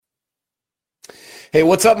Hey,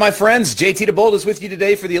 what's up, my friends? JT DeBold is with you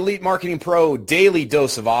today for the Elite Marketing Pro Daily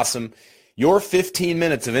Dose of Awesome. Your 15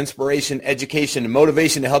 minutes of inspiration, education, and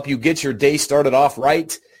motivation to help you get your day started off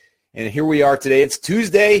right. And here we are today. It's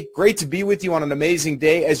Tuesday. Great to be with you on an amazing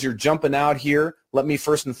day as you're jumping out here. Let me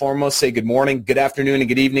first and foremost say good morning, good afternoon, and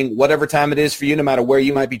good evening, whatever time it is for you, no matter where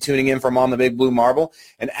you might be tuning in from on the Big Blue Marble.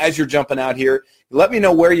 And as you're jumping out here, let me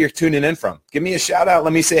know where you're tuning in from. Give me a shout out.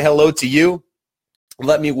 Let me say hello to you.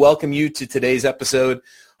 Let me welcome you to today's episode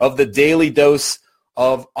of the Daily Dose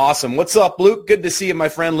of Awesome. What's up, Luke? Good to see you, my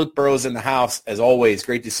friend. Luke Burrows in the house, as always.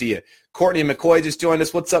 Great to see you. Courtney McCoy just joined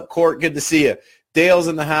us. What's up, Court? Good to see you. Dale's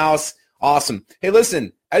in the house. Awesome. Hey,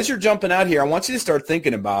 listen, as you're jumping out here, I want you to start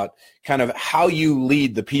thinking about kind of how you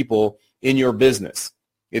lead the people in your business.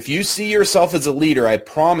 If you see yourself as a leader, I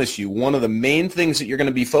promise you, one of the main things that you're going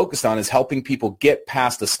to be focused on is helping people get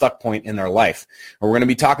past the stuck point in their life. And we're going to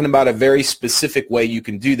be talking about a very specific way you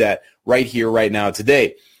can do that right here, right now,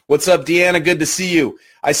 today. What's up, Deanna? Good to see you.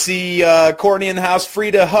 I see Courtney in the house.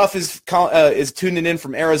 Frida Huff is tuning in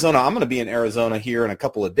from Arizona. I'm going to be in Arizona here in a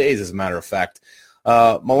couple of days, as a matter of fact.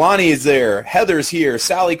 Milani is there. Heather's here.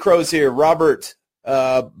 Sally Crow's here. Robert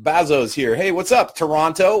Bazo's here. Hey, what's up,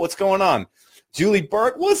 Toronto? What's going on? Julie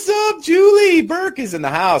Burke. What's up, Julie? Burke is in the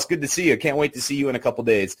house. Good to see you. Can't wait to see you in a couple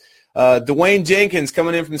days. Dwayne Jenkins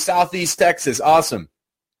coming in from Southeast Texas. Awesome.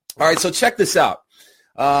 All right, so check this out.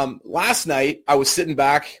 Last night, I was sitting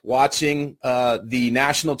back watching the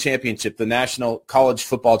national championship, the National College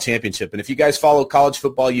Football Championship. And if you guys follow college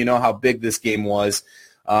football, you know how big this game was.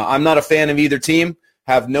 I'm not a fan of either team,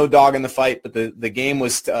 have no dog in the fight, but the game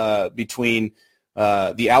was between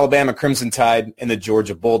the Alabama Crimson Tide and the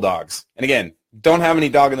Georgia Bulldogs. And again, don't have any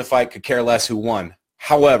dog in the fight, could care less who won.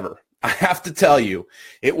 However, I have to tell you,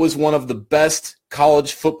 it was one of the best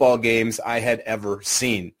college football games I had ever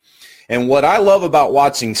seen. And what I love about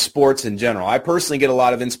watching sports in general, I personally get a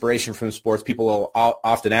lot of inspiration from sports. People will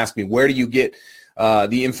often ask me, where do you get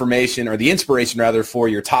the information or the inspiration rather for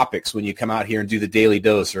your topics when you come out here and do the daily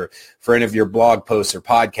dose or for any of your blog posts or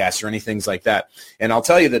podcasts or anything like that. And I'll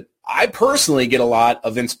tell you that I personally get a lot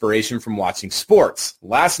of inspiration from watching sports.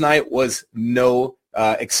 Last night was no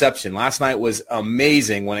exception. Last night was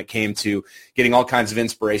amazing when it came to getting all kinds of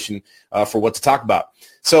inspiration for what to talk about.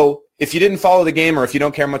 So if you didn't follow the game or if you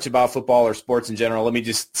don't care much about football or sports in general, let me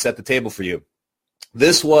just set the table for you.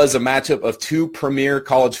 This was a matchup of two premier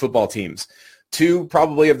college football teams. Two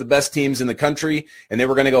probably of the best teams in the country, and they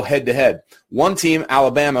were going to go head-to-head. One team,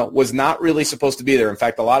 Alabama, was not really supposed to be there. In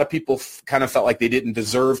fact, a lot of people kind of felt like they didn't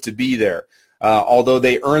deserve to be there. Although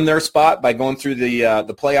they earned their spot by going through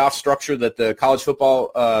the playoff structure that the college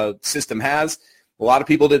football system has, a lot of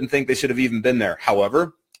people didn't think they should have even been there.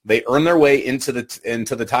 However, they earned their way into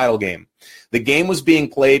the title game. The game was being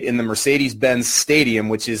played in the Mercedes-Benz Stadium,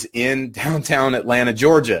 which is in downtown Atlanta,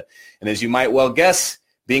 Georgia. And as you might well guess,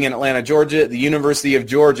 being in Atlanta, Georgia, the University of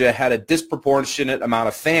Georgia had a disproportionate amount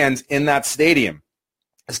of fans in that stadium.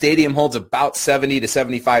 The stadium holds about 70 to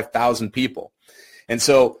 75,000 people. And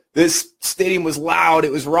so this stadium was loud.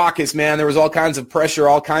 It was raucous, man. There was all kinds of pressure,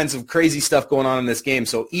 all kinds of crazy stuff going on in this game.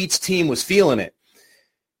 So each team was feeling it.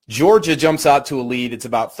 Georgia jumps out to a lead. It's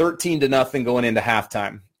about 13-0 going into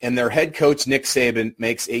halftime. And their head coach, Nick Saban,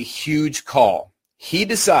 makes a huge call. He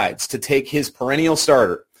decides to take his perennial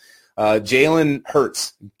starter, Jalen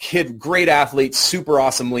Hurts, kid, great athlete, super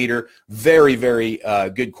awesome leader, very, very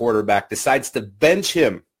good quarterback, decides to bench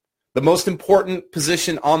him, the most important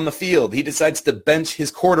position on the field. He decides to bench his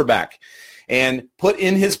quarterback and put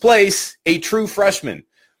in his place a true freshman.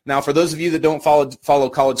 Now, for those of you that don't follow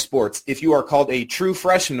college sports, if you are called a true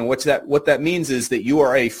freshman, what that means is that you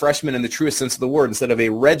are a freshman in the truest sense of the word instead of a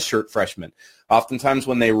redshirt freshman. Oftentimes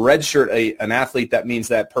when they redshirt an athlete, that means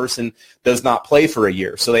that person does not play for a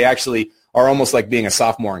year. So they actually are almost like being a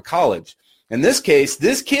sophomore in college. In this case,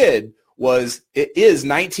 this kid is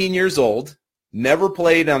 19 years old, never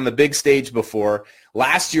played on the big stage before.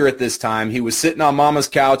 Last year at this time, he was sitting on mama's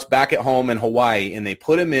couch back at home in Hawaii, and they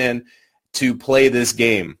put him in to play this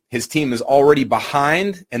game. His team is already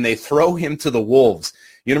behind, and they throw him to the wolves.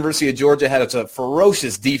 University of Georgia had a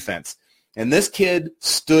ferocious defense, and this kid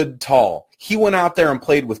stood tall. He went out there and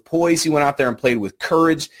played with poise. He went out there and played with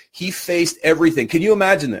courage. He faced everything. Can you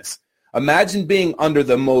imagine this? Imagine being under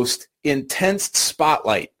the most intense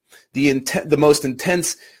spotlight, the most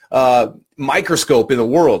intense microscope in the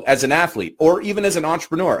world as an athlete or even as an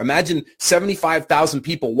entrepreneur. Imagine 75,000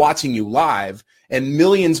 people watching you live and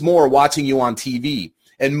millions more watching you on TV.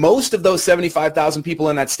 And most of those 75,000 people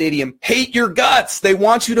in that stadium hate your guts. They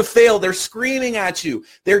want you to fail. They're screaming at you.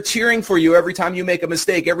 They're cheering for you every time you make a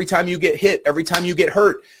mistake, every time you get hit, every time you get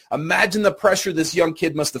hurt. Imagine the pressure this young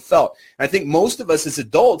kid must have felt. And I think most of us as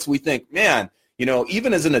adults, we think, man,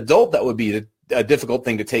 even as an adult, that would be a difficult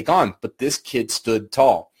thing to take on. But this kid stood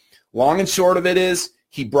tall. Long and short of it is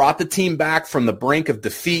he brought the team back from the brink of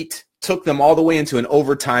defeat, took them all the way into an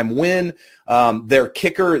overtime win. Their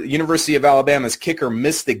kicker, University of Alabama's kicker,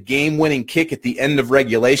 missed the game-winning kick at the end of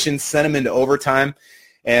regulation, sent him into overtime,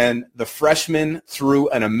 and the freshman threw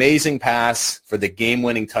an amazing pass for the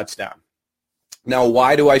game-winning touchdown. Now,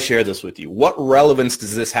 why do I share this with you? What relevance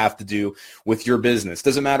does this have to do with your business?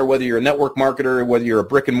 Doesn't matter whether you're a network marketer, whether you're a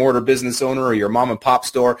brick-and-mortar business owner, or you're a mom-and-pop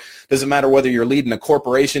store. Doesn't matter whether you're leading a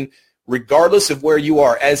corporation. Regardless of where you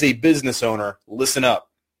are as a business owner, listen up.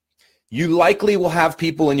 You likely will have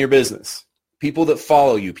people in your business, people that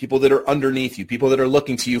follow you, people that are underneath you, people that are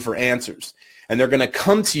looking to you for answers. And they're going to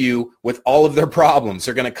come to you with all of their problems.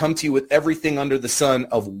 They're going to come to you with everything under the sun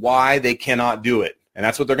of why they cannot do it. And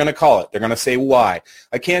that's what they're going to call it. They're going to say why.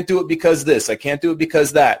 I can't do it because this. I can't do it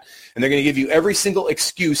because that. And they're going to give you every single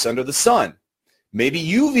excuse under the sun. Maybe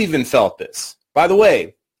you've even felt this. By the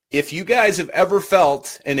way, if you guys have ever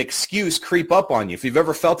felt an excuse creep up on you, if you've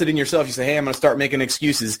ever felt it in yourself, you say, hey, I'm going to start making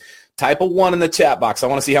excuses, type a 1 in the chat box. I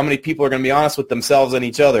want to see how many people are going to be honest with themselves and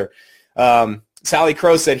each other. Sally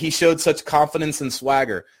Crow said he showed such confidence and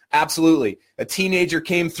swagger. Absolutely. A teenager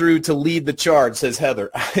came through to lead the charge, says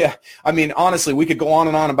Heather. I mean, honestly, we could go on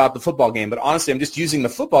and on about the football game, but honestly, I'm just using the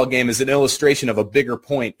football game as an illustration of a bigger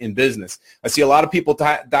point in business. I see a lot of people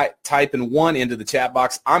type in 1 into the chat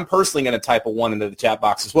box. I'm personally going to type a 1 into the chat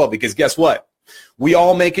box as well, because guess what? We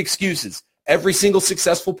all make excuses. Every single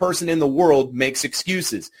successful person in the world makes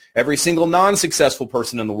excuses. Every single non-successful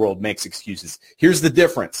person in the world makes excuses. Here's the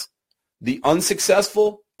difference. The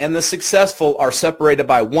unsuccessful and the successful are separated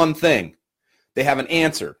by one thing. They have an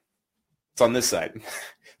answer. It's on this side.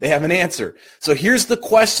 They have an answer. So here's the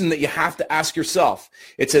question that you have to ask yourself.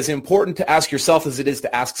 It's as important to ask yourself as it is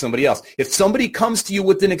to ask somebody else. If somebody comes to you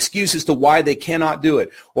with an excuse as to why they cannot do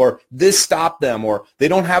it, or this stopped them, or they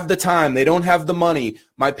don't have the time, they don't have the money,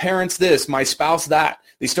 my parents this, my spouse that,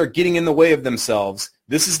 they start getting in the way of themselves,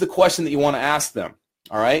 this is the question that you want to ask them.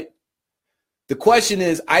 All right? The question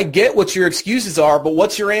is, I get what your excuses are, but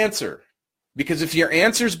what's your answer? Because if your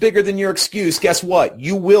answer is bigger than your excuse, guess what?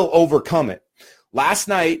 You will overcome it. Last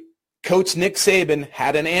night, Coach Nick Saban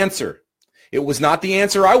had an answer. It was not the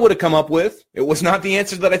answer I would have come up with. It was not the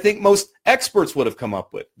answer that I think most experts would have come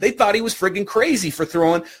up with. They thought he was friggin' crazy for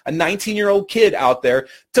throwing a 19-year-old kid out there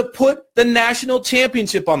to put the national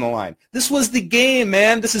championship on the line. This was the game,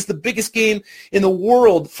 man. This is the biggest game in the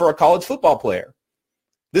world for a college football player.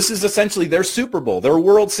 This is essentially their Super Bowl, their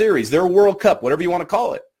World Series, their World Cup, whatever you want to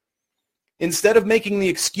call it. Instead of making the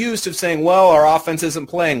excuse of saying, well, our offense isn't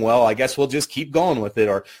playing well, I guess we'll just keep going with it.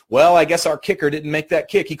 Or, well, I guess our kicker didn't make that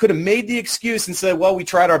kick. He could have made the excuse and said, well, we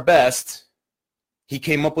tried our best. He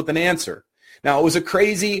came up with an answer. Now, it was a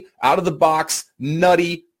crazy, out-of-the-box,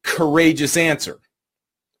 nutty, courageous answer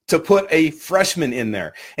to put a freshman in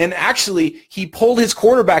there. And actually, he pulled his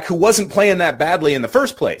quarterback who wasn't playing that badly in the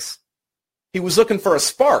first place. He was looking for a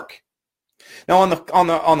spark. Now,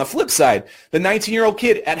 on the flip side, the 19-year-old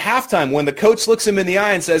kid at halftime, when the coach looks him in the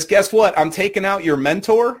eye and says, guess what, I'm taking out your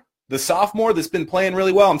mentor, the sophomore that's been playing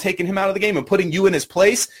really well, I'm taking him out of the game and putting you in his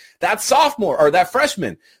place, that sophomore or that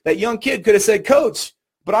freshman, that young kid could have said, Coach,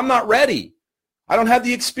 but I'm not ready. I don't have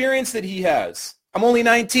the experience that he has. I'm only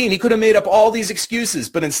 19. He could have made up all these excuses,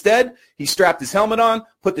 but instead, he strapped his helmet on,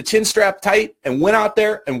 put the chin strap tight, and went out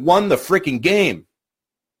there and won the freaking game.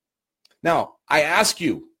 Now, I ask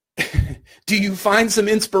you, do you find some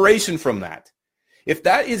inspiration from that? If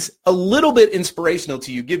that is a little bit inspirational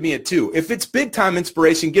to you, give me a 2. If it's big time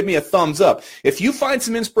inspiration, give me a thumbs up. If you find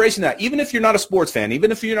some inspiration in that, even if you're not a sports fan,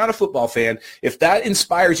 even if you're not a football fan, if that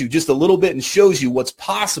inspires you just a little bit and shows you what's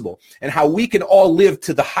possible and how we can all live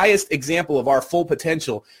to the highest example of our full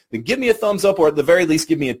potential, then give me a thumbs up, or at the very least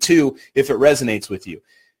give me a 2 if it resonates with you.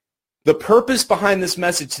 The purpose behind this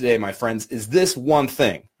message today, my friends, is this one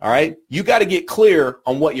thing, all right? You got to get clear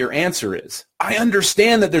on what your answer is. I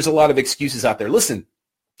understand that there's a lot of excuses out there. Listen,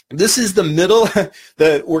 this is the middle,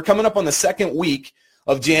 we're coming up on the second week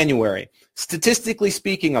of January. Statistically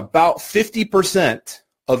speaking, about 50%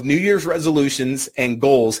 of New Year's resolutions and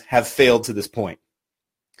goals have failed to this point.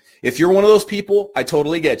 If you're one of those people, I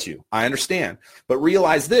totally get you. I understand. But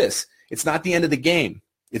realize this, it's not the end of the game.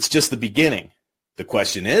 It's just the beginning. The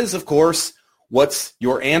question is, of course, what's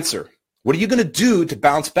your answer? What are you going to do to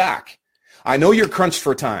bounce back? I know you're crunched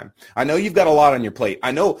for time. I know you've got a lot on your plate.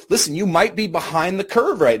 I know, listen, you might be behind the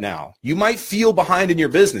curve right now. You might feel behind in your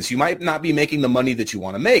business. You might not be making the money that you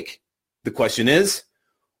want to make. The question is,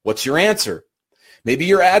 what's your answer? Maybe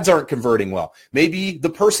your ads aren't converting well. Maybe the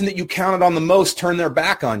person that you counted on the most turned their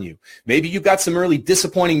back on you. Maybe you've got some really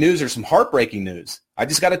disappointing news or some heartbreaking news. I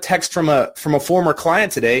just got a text from a former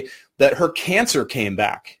client today that her cancer came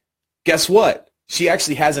back. Guess what? She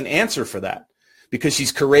actually has an answer for that because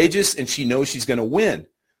she's courageous and she knows she's going to win.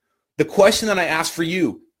 The question that I ask for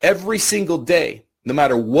you every single day, no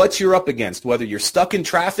matter what you're up against, whether you're stuck in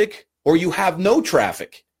traffic or you have no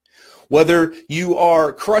traffic, whether you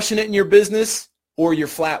are crushing it in your business or you're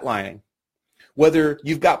flatlining, whether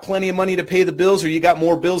you've got plenty of money to pay the bills or you got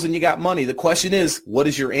more bills than you got money, the question is, what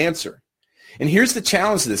is your answer? And here's the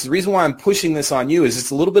challenge to this. The reason why I'm pushing this on you is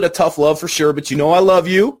it's a little bit of tough love for sure, but you know I love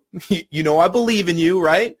you. You know I believe in you,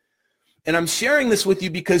 right? And I'm sharing this with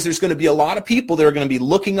you because there's going to be a lot of people that are going to be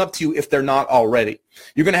looking up to you if they're not already.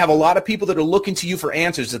 You're going to have a lot of people that are looking to you for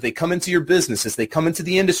answers as they come into your business, as they come into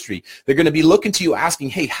the industry. They're going to be looking to you asking,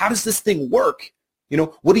 hey, how does this thing work? You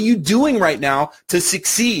know, what are you doing right now to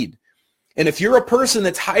succeed? And if you're a person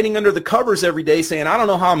that's hiding under the covers every day saying, I don't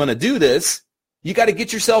know how I'm going to do this, you got to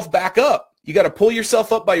get yourself back up. You got to pull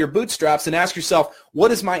yourself up by your bootstraps and ask yourself, what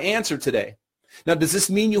is my answer today? Now, does this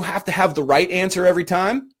mean you have to have the right answer every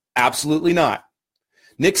time? Absolutely not.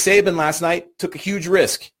 Nick Saban last night took a huge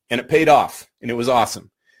risk, and it paid off, and it was awesome.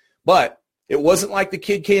 But it wasn't like the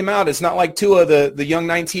kid came out. It's not like Tua, the young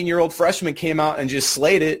 19-year-old freshman, came out and just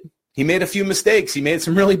slayed it. He made a few mistakes. He made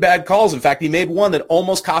some really bad calls. In fact, he made one that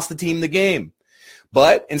almost cost the team the game.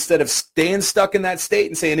 But instead of staying stuck in that state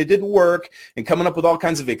and saying it didn't work and coming up with all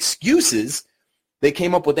kinds of excuses, they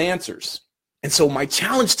came up with answers. And so my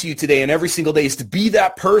challenge to you today and every single day is to be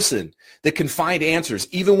that person that can find answers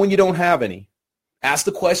even when you don't have any. Ask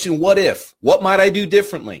the question, what if? What might I do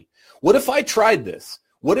differently? What if I tried this?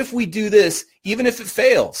 What if we do this even if it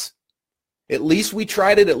fails? At least we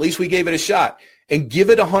tried it. At least we gave it a shot. And give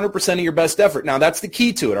it 100% of your best effort. Now, that's the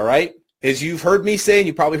key to it, all right? As you've heard me say, and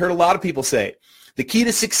you probably heard a lot of people say, the key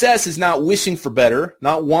to success is not wishing for better,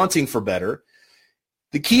 not wanting for better.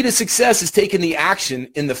 The key to success is taking the action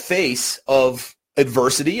in the face of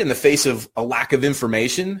adversity, in the face of a lack of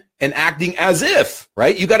information, and acting as if,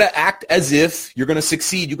 right? You got to act as if you're going to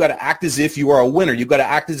succeed. You got to act as if you are a winner. You got to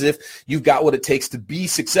act as if you've got what it takes to be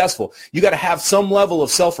successful. You got to have some level of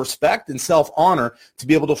self-respect and self-honor to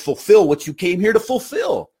be able to fulfill what you came here to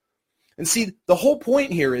fulfill. And see, the whole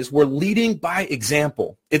point here is we're leading by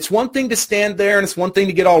example. It's one thing to stand there, and it's one thing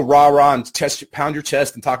to get all rah-rah and pound your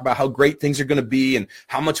chest and talk about how great things are going to be and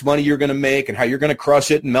how much money you're going to make and how you're going to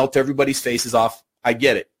crush it and melt everybody's faces off. I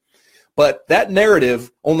get it. But that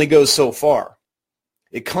narrative only goes so far.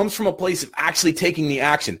 It comes from a place of actually taking the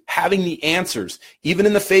action, having the answers, even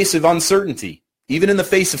in the face of uncertainty, even in the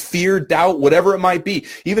face of fear, doubt, whatever it might be.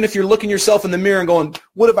 Even if you're looking yourself in the mirror and going,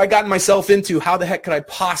 what have I gotten myself into? How the heck could I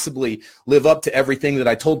possibly live up to everything that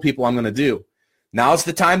I told people I'm going to do? Now's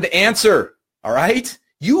the time to answer, all right?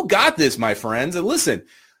 You got this, my friends. And listen,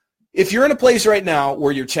 if you're in a place right now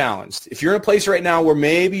where you're challenged, if you're in a place right now where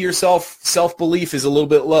maybe your self-belief is a little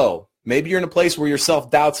bit low, maybe you're in a place where your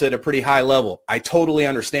self-doubt's at a pretty high level, I totally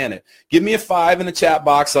understand it. Give me a 5 in the chat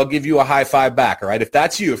box. I'll give you a high 5 back, all right? If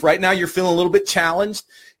that's you, if right now you're feeling a little bit challenged,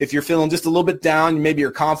 if you're feeling just a little bit down, maybe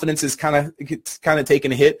your confidence is kind of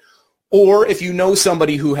taking a hit, or if you know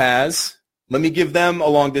somebody who has, let me give them a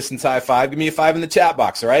long-distance high 5. Give me a 5 in the chat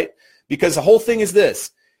box, all right? Because the whole thing is this.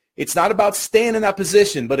 It's not about staying in that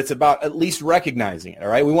position, but it's about at least recognizing it, all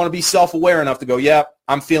right? We want to be self-aware enough to go, yeah,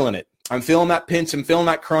 I'm feeling it. I'm feeling that pinch. I'm feeling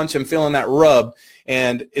that crunch. I'm feeling that rub.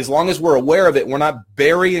 And as long as we're aware of it, we're not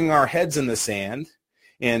burying our heads in the sand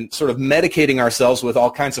and sort of medicating ourselves with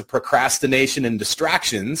all kinds of procrastination and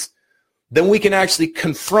distractions, then we can actually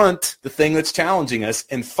confront the thing that's challenging us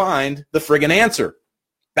and find the friggin' answer.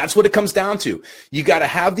 That's what it comes down to. You got to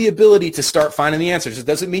have the ability to start finding the answers. It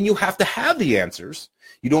doesn't mean you have to have the answers.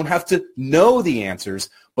 You don't have to know the answers,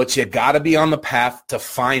 but you got to be on the path to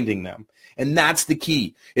finding them. And that's the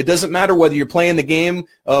key. It doesn't matter whether you're playing the game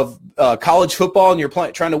of college football and you're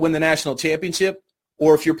trying to win the national championship,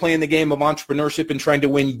 or if you're playing the game of entrepreneurship and trying to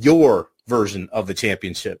win your version of the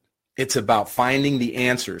championship. It's about finding the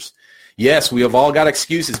answers. Yes, we have all got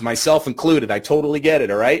excuses, myself included. I totally get it,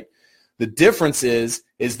 all right? The difference is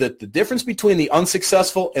that the difference between the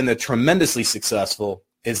unsuccessful and the tremendously successful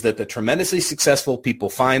is that the tremendously successful people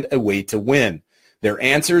find a way to win. Their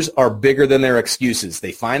answers are bigger than their excuses.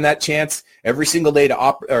 They find that chance every single day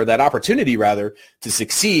that opportunity rather, to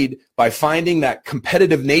succeed by finding that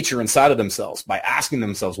competitive nature inside of themselves, by asking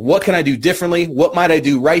themselves, what can I do differently? What might I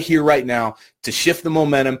do right here, right now to shift the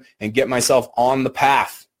momentum and get myself on the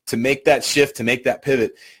path to make that shift, to make that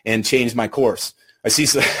pivot and change my course? I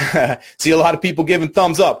see a lot of people giving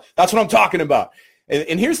thumbs up. That's what I'm talking about.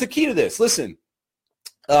 And here's the key to this. Listen.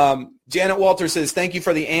 Janet Walter says, thank you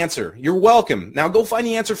for the answer. You're welcome. Now go find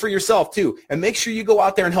the answer for yourself too. And make sure you go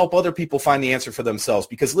out there and help other people find the answer for themselves.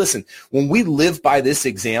 Because listen, when we live by this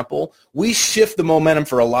example, we shift the momentum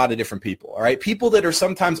for a lot of different people. All right. People that are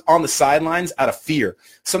sometimes on the sidelines out of fear.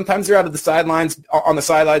 Sometimes they're on the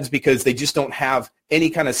sidelines because they just don't have any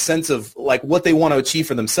kind of sense of like what they want to achieve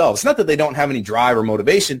for themselves. It's not that they don't have any drive or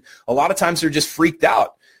motivation. A lot of times they're just freaked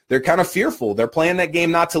out. They're kind of fearful. They're playing that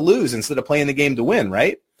game not to lose instead of playing the game to win,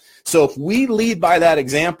 right? So if we lead by that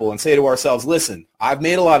example and say to ourselves, listen, I've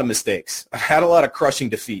made a lot of mistakes. I've had a lot of crushing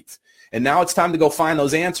defeats. And now it's time to go find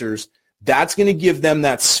those answers. That's going to give them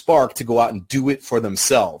that spark to go out and do it for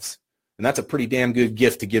themselves. And that's a pretty damn good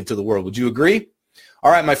gift to give to the world. Would you agree?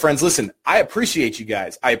 All right, my friends, listen, I appreciate you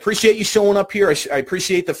guys. I appreciate you showing up here. I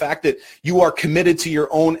appreciate the fact that you are committed to your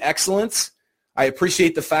own excellence. I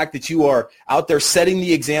appreciate the fact that you are out there setting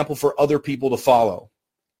the example for other people to follow.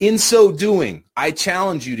 In so doing, I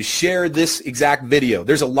challenge you to share this exact video.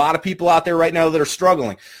 There's a lot of people out there right now that are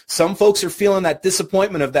struggling. Some folks are feeling that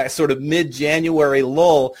disappointment of that sort of mid-January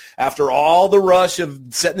lull after all the rush of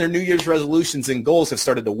setting their New Year's resolutions and goals have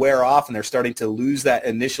started to wear off, and they're starting to lose that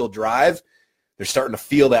initial drive. They're starting to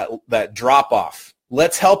feel that drop-off.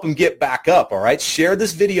 Let's help them get back up, all right? Share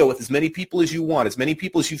this video with as many people as you want, as many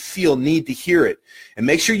people as you feel need to hear it. And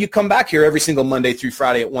make sure you come back here every single Monday through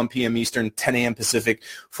Friday at 1 p.m. Eastern, 10 a.m. Pacific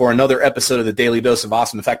for another episode of the Daily Dose of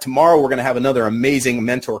Awesome. In fact, tomorrow we're going to have another amazing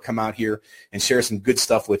mentor come out here and share some good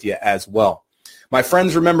stuff with you as well. My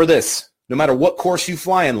friends, remember this. No matter what course you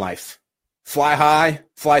fly in life, fly high,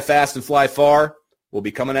 fly fast, and fly far. We'll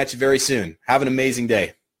be coming at you very soon. Have an amazing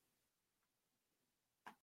day.